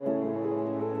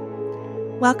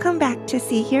Welcome back to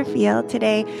See, Hear, Feel.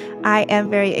 Today, I am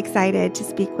very excited to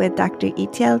speak with Dr.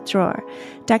 Itiel Dror.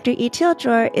 Dr. Itiel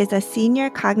Dror is a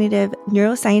senior cognitive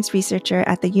neuroscience researcher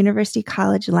at the University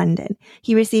College London.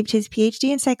 He received his PhD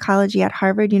in psychology at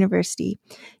Harvard University.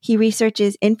 He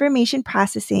researches information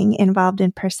processing involved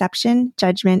in perception,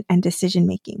 judgment, and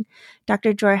decision-making.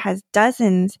 Dr. Dror has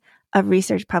dozens of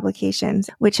research publications,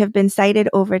 which have been cited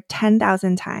over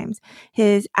 10,000 times.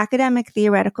 His academic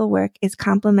theoretical work is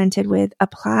complemented with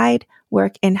applied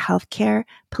work in healthcare,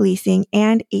 policing,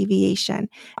 and aviation.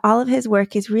 All of his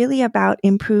work is really about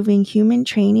improving human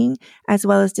training as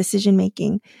well as decision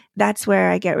making. That's where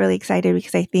I get really excited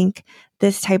because I think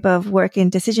this type of work in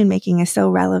decision making is so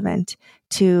relevant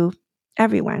to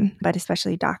everyone, but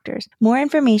especially doctors. More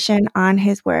information on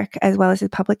his work as well as his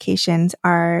publications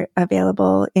are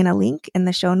available in a link in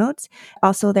the show notes.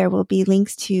 Also, there will be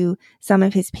links to some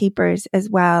of his papers as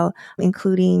well,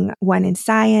 including one in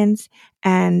Science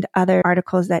and other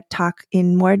articles that talk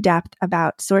in more depth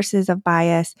about sources of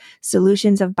bias,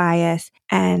 solutions of bias,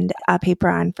 and a paper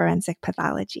on forensic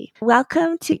pathology.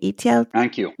 Welcome to Itiel.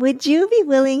 Thank you. Would you be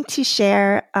willing to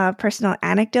share a personal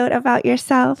anecdote about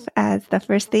yourself as the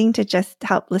first thing to just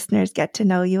help listeners get to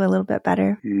know you a little bit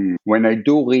better? When I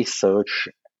do research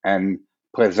and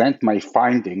present my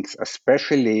findings,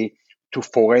 especially to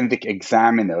forensic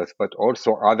examiners, but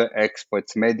also other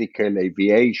experts, medical,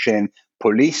 aviation,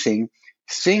 policing,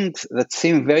 things that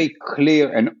seem very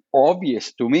clear and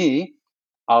obvious to me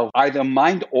are either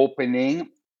mind-opening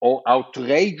or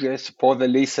outrageous for the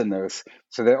listeners.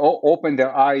 So they all open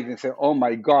their eyes and say, oh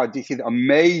my God, this is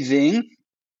amazing.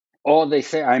 Or they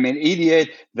say, I'm an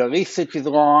idiot, the research is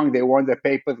wrong, they want the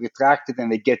papers retracted,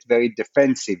 and they get very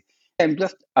defensive. I'm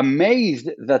just amazed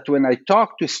that when I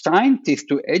talk to scientists,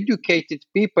 to educated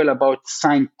people about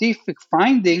scientific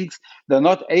findings, they're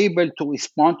not able to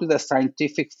respond to the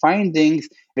scientific findings.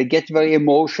 They get very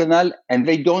emotional and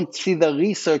they don't see the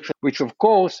research, which of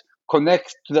course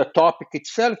connects to the topic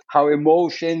itself, how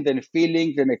emotions and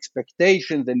feelings and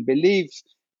expectations and beliefs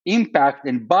impact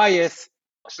and bias.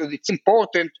 So it's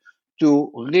important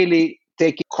to really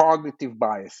take cognitive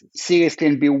biases seriously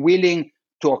and be willing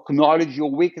to acknowledge your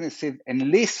weaknesses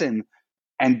and listen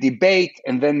and debate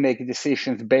and then make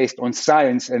decisions based on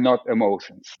science and not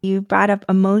emotions. You brought up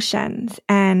emotions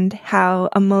and how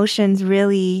emotions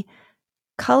really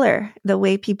color the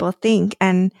way people think.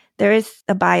 And there is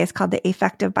a bias called the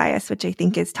affective bias, which I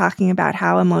think is talking about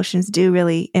how emotions do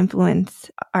really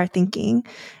influence our thinking.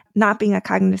 Not being a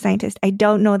cognitive scientist, I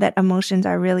don't know that emotions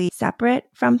are really separate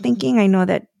from thinking. I know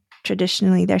that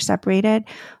traditionally they're separated,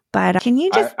 but can you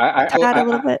just talk about a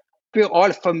little bit? We're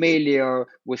all familiar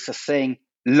with the saying,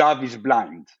 love is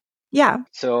blind. Yeah.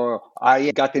 So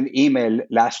I got an email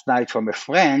last night from a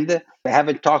friend I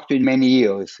haven't talked to in many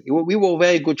years. We were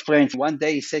very good friends. One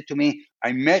day he said to me,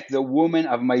 I met the woman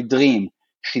of my dream.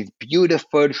 She's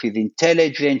beautiful, she's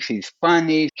intelligent, she's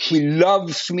funny, she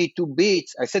loves me to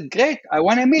bits. I said, great, I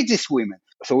want to meet this woman.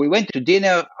 So we went to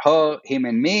dinner, her, him,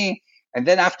 and me. And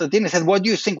then after dinner, I said, what do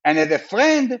you think? And as a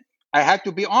friend, I had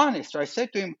to be honest. So I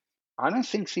said to him, I don't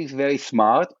think she's very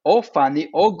smart or funny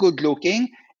or good looking.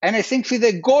 And I think she's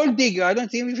a gold digger. I don't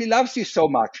think she loves you so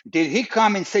much. Did he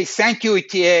come and say, thank you,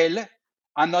 Itiel,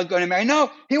 I'm not going to marry?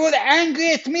 No, he was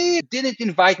angry at me, didn't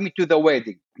invite me to the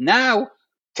wedding. Now,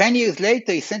 10 years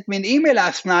later, he sent me an email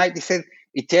last night. He said,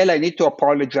 Itiel, I need to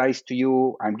apologize to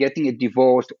you. I'm getting a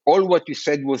divorce. All what you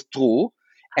said was true.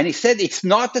 And he said, it's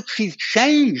not that she's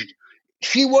changed.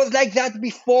 She was like that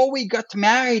before we got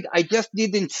married. I just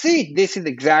didn't see it. This is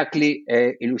exactly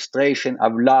an illustration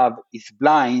of love is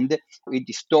blind. It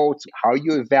distorts how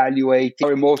you evaluate.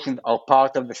 Our emotions are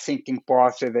part of the thinking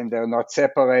process and they're not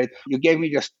separate. You gave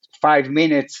me just 5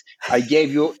 minutes. I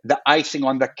gave you the icing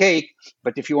on the cake.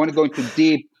 But if you want to go into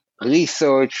deep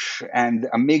research and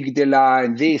amygdala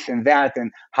and this and that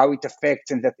and how it affects,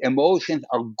 and that emotions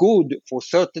are good for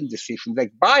certain decisions,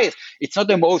 like bias. It's not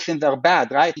emotions are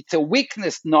bad, right? It's a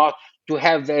weakness not to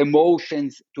have the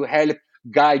emotions to help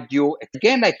guide you.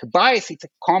 Again, like bias, it's a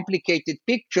complicated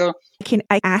picture. Can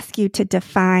I ask you to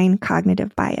define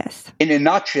cognitive bias? In a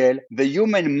nutshell, the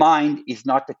human mind is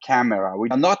not a camera. We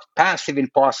are not passive in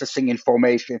processing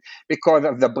information because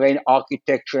of the brain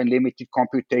architecture and limited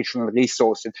computational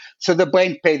resources. So the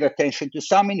brain pays attention to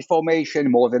some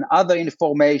information more than other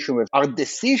information. Our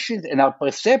decisions and our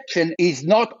perception is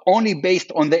not only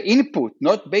based on the input,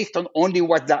 not based on only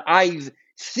what the eyes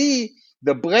see.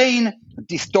 The brain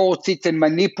distorts it and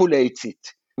manipulates it.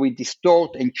 We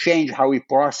distort and change how we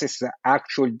process the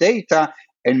actual data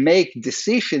and make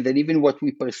decisions, and even what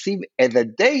we perceive as the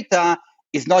data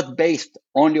is not based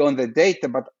only on the data,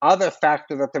 but other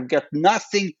factors that have got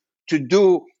nothing to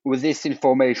do with this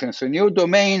information. So in your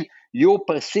domain, you're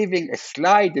perceiving a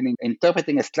slide and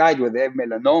interpreting a slide where they have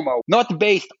melanoma, not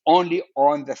based only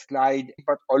on the slide,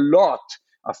 but a lot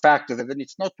of factors. And then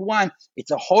it's not one,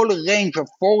 it's a whole range of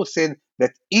forces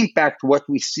that impact what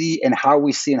we see and how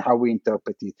we see and how we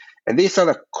interpret it. And these are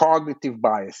the cognitive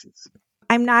biases.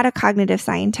 I'm not a cognitive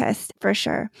scientist for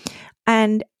sure.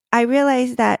 And I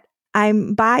realize that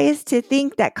I'm biased to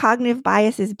think that cognitive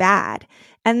bias is bad.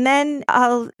 And then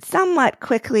I'll somewhat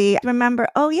quickly remember,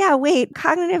 oh yeah, wait,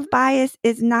 cognitive bias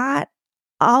is not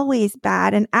always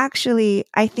bad. And actually,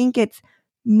 I think it's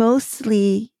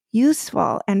mostly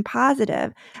useful and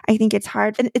positive. I think it's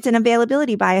hard. And it's an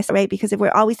availability bias, right? Because if we're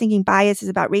always thinking bias is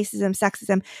about racism,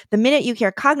 sexism, the minute you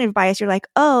hear cognitive bias, you're like,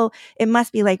 oh, it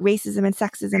must be like racism and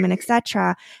sexism and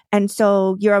etc. And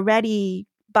so you're already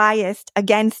biased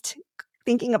against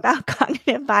thinking about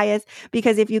cognitive bias,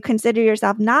 because if you consider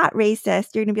yourself not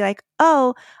racist, you're going to be like,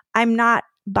 oh, I'm not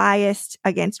biased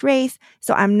against race,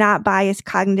 so I'm not biased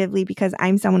cognitively because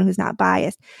I'm someone who's not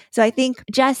biased. So I think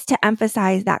just to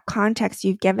emphasize that context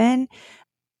you've given,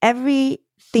 every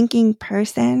thinking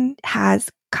person has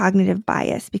cognitive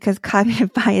bias because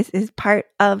cognitive bias is part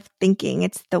of thinking.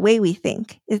 It's the way we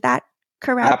think. Is that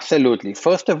correct? Absolutely.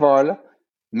 First of all,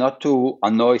 not to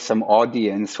annoy some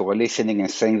audience who are listening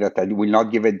and saying that I will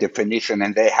not give a definition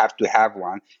and they have to have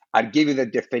one, I'll give you the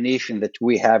definition that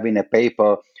we have in a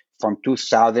paper from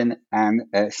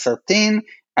 2013,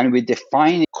 and we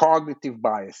define cognitive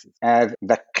biases as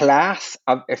the class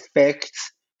of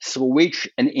effects through which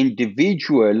an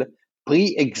individual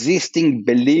pre-existing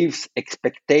beliefs,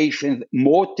 expectations,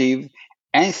 motive,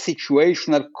 and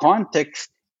situational context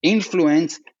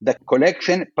influence the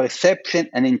collection, perception,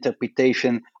 and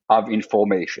interpretation of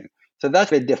information. So that's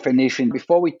the definition.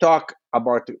 Before we talk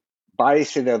about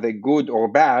biases, are they good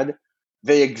or bad,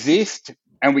 they exist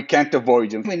and we can't avoid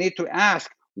them. We need to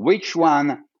ask which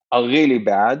ones are really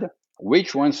bad,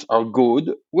 which ones are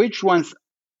good, which ones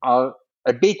are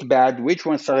a bit bad, which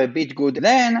ones are a bit good.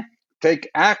 Then take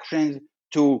actions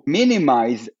to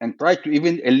minimize and try to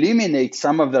even eliminate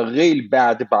some of the real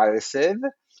bad biases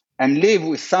and live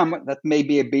with some that may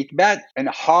be a bit bad and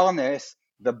harness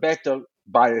the better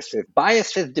biases.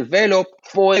 Biases develop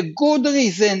for a good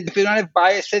reason. If you don't have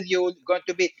biases, you're going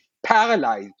to be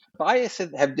paralyzed.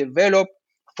 Biases have developed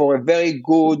for a very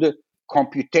good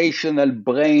computational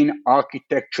brain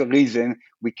architecture reason.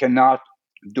 We cannot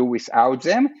do without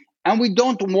them. And we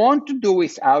don't want to do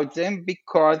without them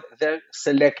because they're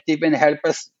selective and help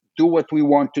us do what we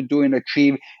want to do and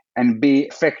achieve and be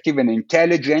effective and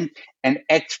intelligent and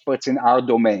experts in our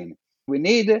domain. We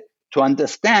need to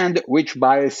understand which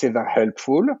biases are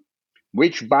helpful,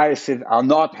 which biases are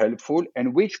not helpful,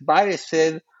 and which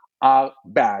biases are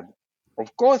bad.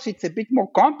 Of course, it's a bit more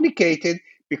complicated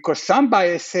because some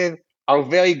biases are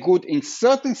very good in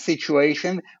certain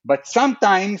situations, but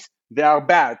sometimes they are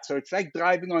bad. So it's like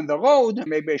driving on the road.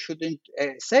 Maybe I shouldn't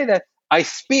say that. I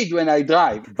speed when I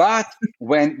drive, but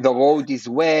when the road is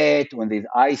wet, when there's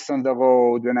ice on the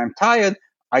road, when I'm tired,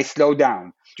 I slow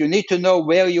down. You need to know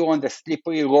where you're on the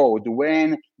slippery road,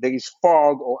 when there is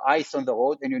fog or ice on the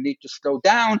road, and you need to slow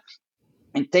down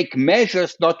and take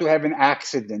measures not to have an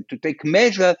accident, to take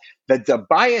measures that the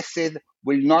biases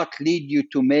will not lead you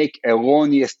to make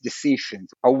erroneous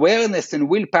decisions. Awareness and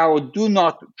willpower do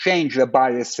not change the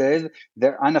biases.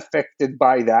 They're unaffected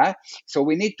by that. So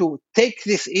we need to take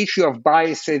this issue of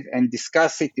biases and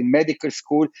discuss it in medical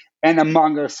school and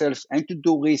among ourselves and to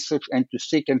do research and to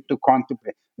seek and to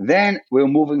contemplate. Then we're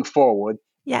moving forward.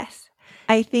 Yes.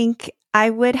 I think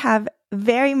I would have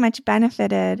very much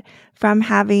benefited from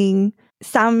having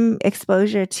some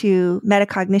exposure to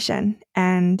metacognition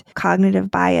and cognitive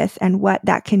bias and what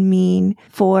that can mean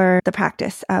for the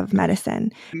practice of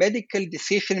medicine. Medical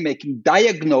decision-making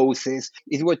diagnosis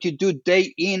is what you do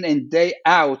day in and day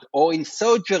out, or in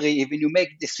surgery, even you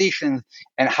make decisions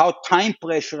and how time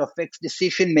pressure affects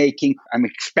decision-making. I'm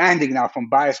expanding now from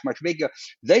bias much bigger.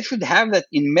 They should have that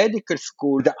in medical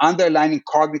school, the underlying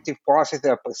cognitive process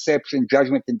of perception,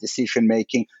 judgment, and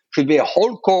decision-making should be a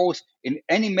whole course in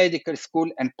any medical school,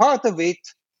 and part of it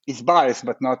is bias,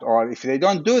 but not all. If they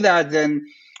don't do that, then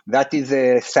that is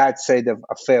a sad state of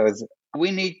affairs.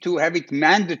 We need to have it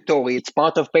mandatory. It's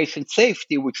part of patient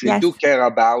safety, which they do care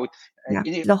about.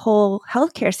 Yeah. The whole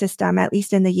healthcare system, at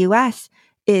least in the US,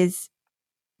 is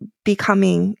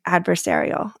becoming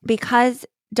adversarial because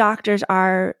doctors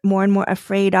are more and more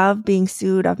afraid of being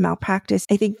sued of malpractice.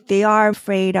 I think they are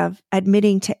afraid of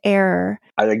admitting to error.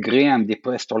 I agree. I'm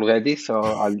depressed already, so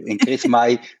I'll increase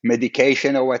my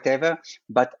medication or whatever.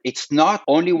 But it's not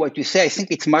only what you say. I think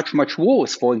it's much, much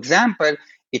worse. For example,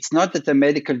 It's not that the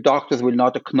medical doctors will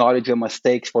not acknowledge their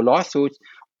mistakes for lawsuits.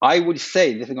 I would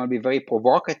say, this is going to be very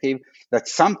provocative, that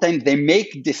sometimes they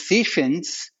make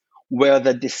decisions where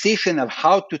the decision of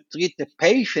how to treat the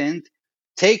patient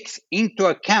takes into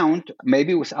account,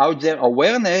 maybe without their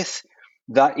awareness,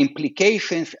 the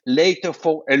implications later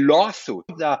for a lawsuit.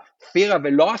 The fear of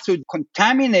a lawsuit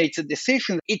contaminates the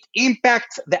decision. It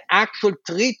impacts the actual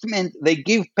treatment they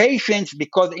give patients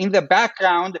because in the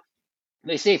background,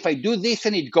 they say, if I do this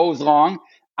and it goes wrong,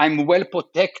 I'm well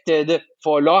protected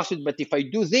for a lawsuit. But if I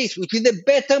do this, which is a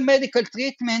better medical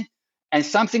treatment, and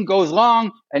something goes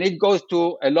wrong and it goes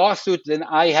to a lawsuit, then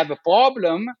I have a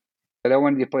problem. I don't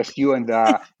want to depress you and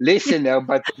the listener,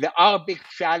 but there are big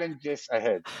challenges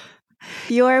ahead.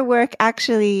 Your work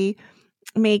actually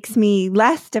makes me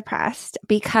less depressed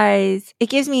because it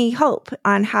gives me hope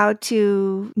on how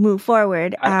to move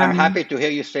forward. I'm happy to hear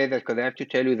you say that, because I have to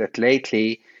tell you that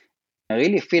lately, I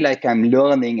really feel like I'm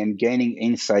learning and gaining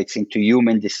insights into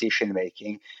human decision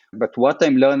making. But what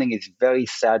I'm learning is very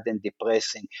sad and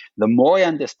depressing. The more I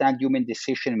understand human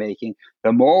decision making,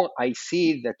 the more I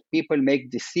see that people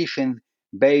make decisions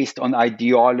based on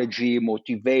ideology,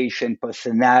 motivation,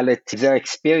 personality, their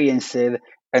experiences,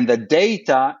 and the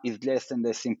data is less and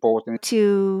less important.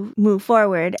 To move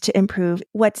forward, to improve,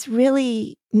 what's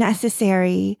really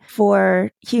necessary for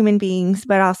human beings,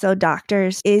 but also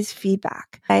doctors, is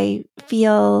feedback. I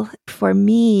feel for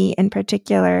me in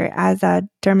particular, as a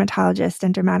dermatologist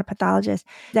and dermatopathologist,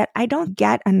 that I don't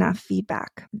get enough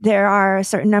feedback. There are a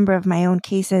certain number of my own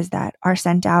cases that are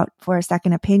sent out for a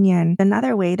second opinion.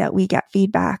 Another way that we get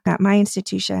feedback at my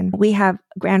institution, we have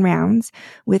grand rounds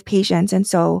with patients. And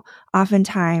so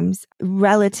oftentimes,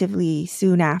 relatively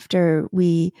soon after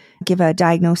we give a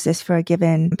diagnosis for a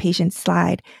given patient's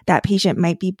slide, that patient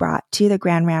might be brought to the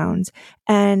grand rounds.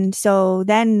 And so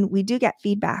then we do get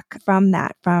feedback from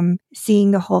that, from seeing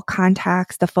the whole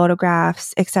context, the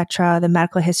photographs, etc., the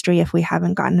medical history if we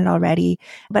haven't gotten it already.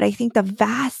 But I think the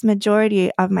vast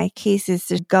majority of my cases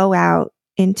just go out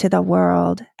into the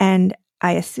world, and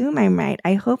I assume I'm right.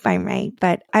 I hope I'm right.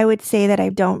 But I would say that I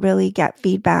don't really get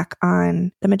feedback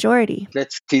on the majority.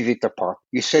 Let's tease it apart.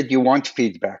 You said you want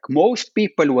feedback. Most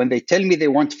people, when they tell me they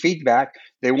want feedback,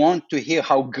 they want to hear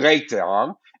how great they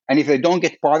are. And if they don't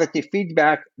get positive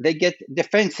feedback, they get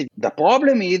defensive. The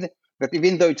problem is that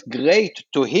even though it's great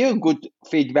to hear good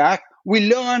feedback,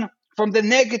 we learn from the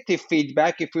negative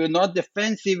feedback. If we're not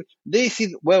defensive, this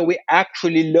is where we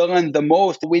actually learn the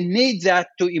most. We need that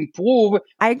to improve.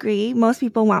 I agree. Most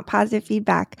people want positive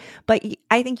feedback, but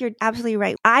I think you're absolutely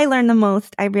right. I learn the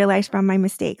most, I realize, from my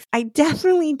mistakes. I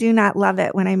definitely do not love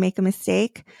it when I make a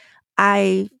mistake.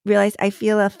 I realize I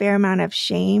feel a fair amount of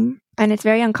shame, and it's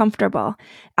very uncomfortable.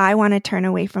 I want to turn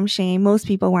away from shame. Most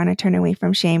people want to turn away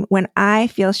from shame. When I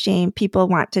feel shame, people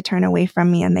want to turn away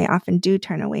from me, and they often do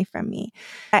turn away from me.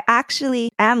 I actually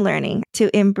am learning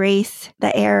to embrace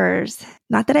the errors.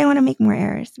 Not that I want to make more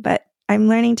errors, but I'm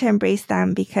learning to embrace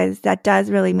them because that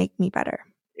does really make me better.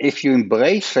 If you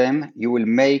embrace them, you will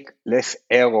make less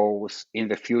errors in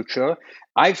the future.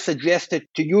 I've suggested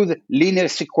to use linear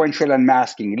sequential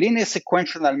unmasking. Linear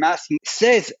sequential unmasking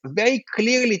says very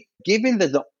clearly, given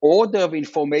that the order of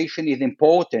information is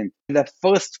important, the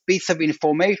first piece of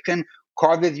information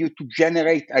causes you to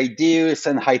generate ideas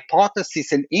and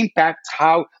hypotheses and impacts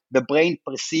how the brain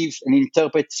perceives and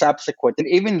interprets subsequent. And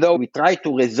even though we try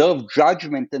to reserve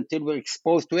judgment until we're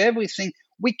exposed to everything,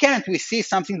 we can't. We see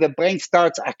something, the brain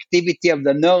starts activity of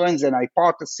the neurons and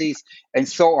hypotheses and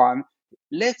so on.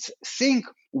 Let's think,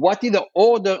 what is the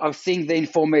order of seeing the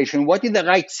information? What is the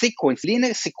right sequence?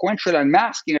 Linear sequential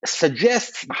unmasking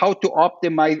suggests how to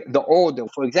optimize the order.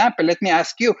 For example, let me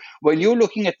ask you, when you're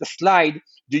looking at the slide,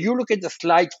 do you look at the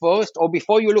slide first, or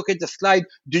before you look at the slide,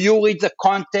 do you read the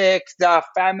context, the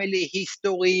family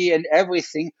history, and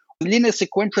everything? Linear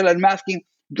sequential unmasking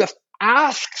just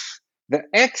asks the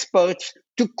experts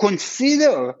to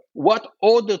consider what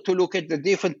order to look at the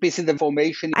different pieces of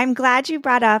information. I'm glad you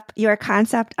brought up your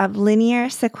concept of linear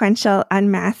sequential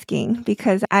unmasking,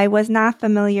 because I was not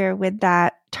familiar with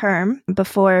that term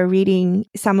before reading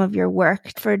some of your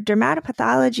work. For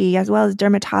dermatopathology as well as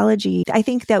dermatology, I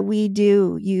think that we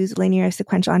do use linear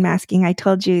sequential unmasking. I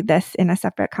told you this in a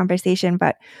separate conversation,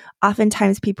 but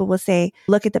oftentimes people will say,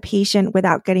 look at the patient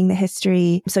without getting the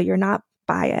history, so you're not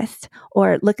biased,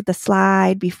 or look at the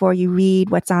slide before you read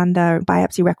what's on the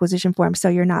biopsy requisition form, so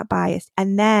you're not biased,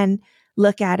 and then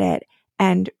look at it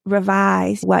and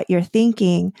revise what you're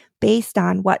thinking based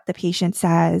on what the patient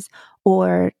says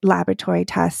or laboratory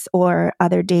tests or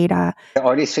other data.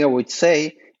 Honestly, I would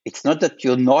say it's not that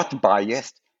you're not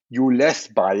biased, you less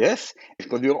bias,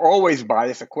 because you're always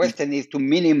biased. The question is to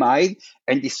minimize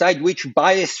and decide which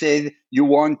biases you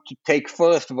want to take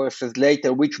first versus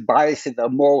later, which biases are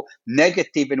more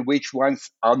negative and which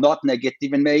ones are not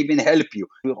negative and may even help you.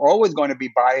 We're always going to be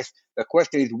biased. The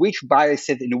question is which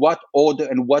biases, in what order,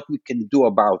 and what we can do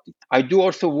about it. I do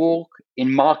also work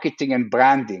in marketing and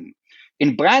branding.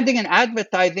 In branding and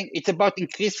advertising, it's about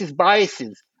increasing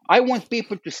biases. I want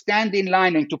people to stand in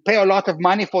line and to pay a lot of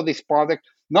money for this product,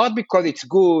 not because it's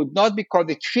good, not because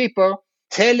it's cheaper.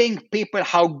 Telling people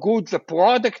how good the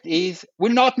product is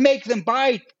will not make them buy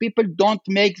it. People don't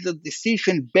make the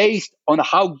decision based on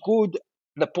how good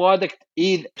the product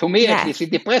is. To me, at least,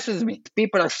 it depresses me.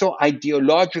 People are so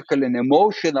ideological and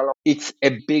emotional. It's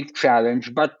a big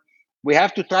challenge, but we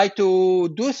have to try to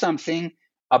do something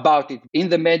about it in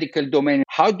the medical domain.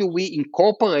 How do we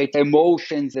incorporate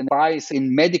emotions and bias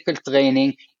in medical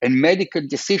training and medical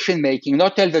decision making?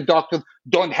 Not tell the doctors,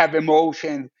 don't have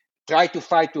emotions, try to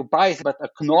fight your bias, but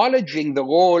acknowledging the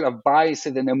role of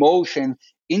biases and emotions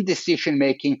in decision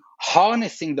making,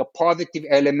 harnessing the positive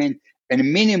element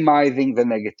and minimizing the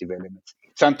negative elements.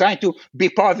 So I'm trying to be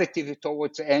positive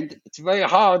towards the end. It's very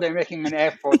hard. I'm making an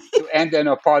effort to end on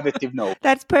a positive note.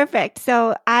 That's perfect.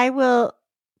 So I will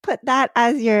put that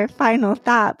as your final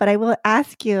thought, but I will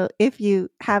ask you if you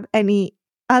have any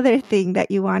other thing that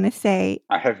you want to say.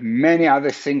 I have many other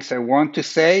things I want to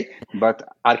say, but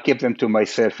I'll keep them to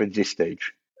myself at this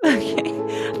stage.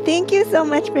 Okay. Thank you so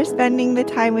much for spending the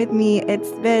time with me.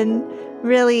 It's been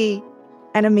really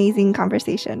an amazing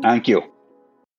conversation. Thank you.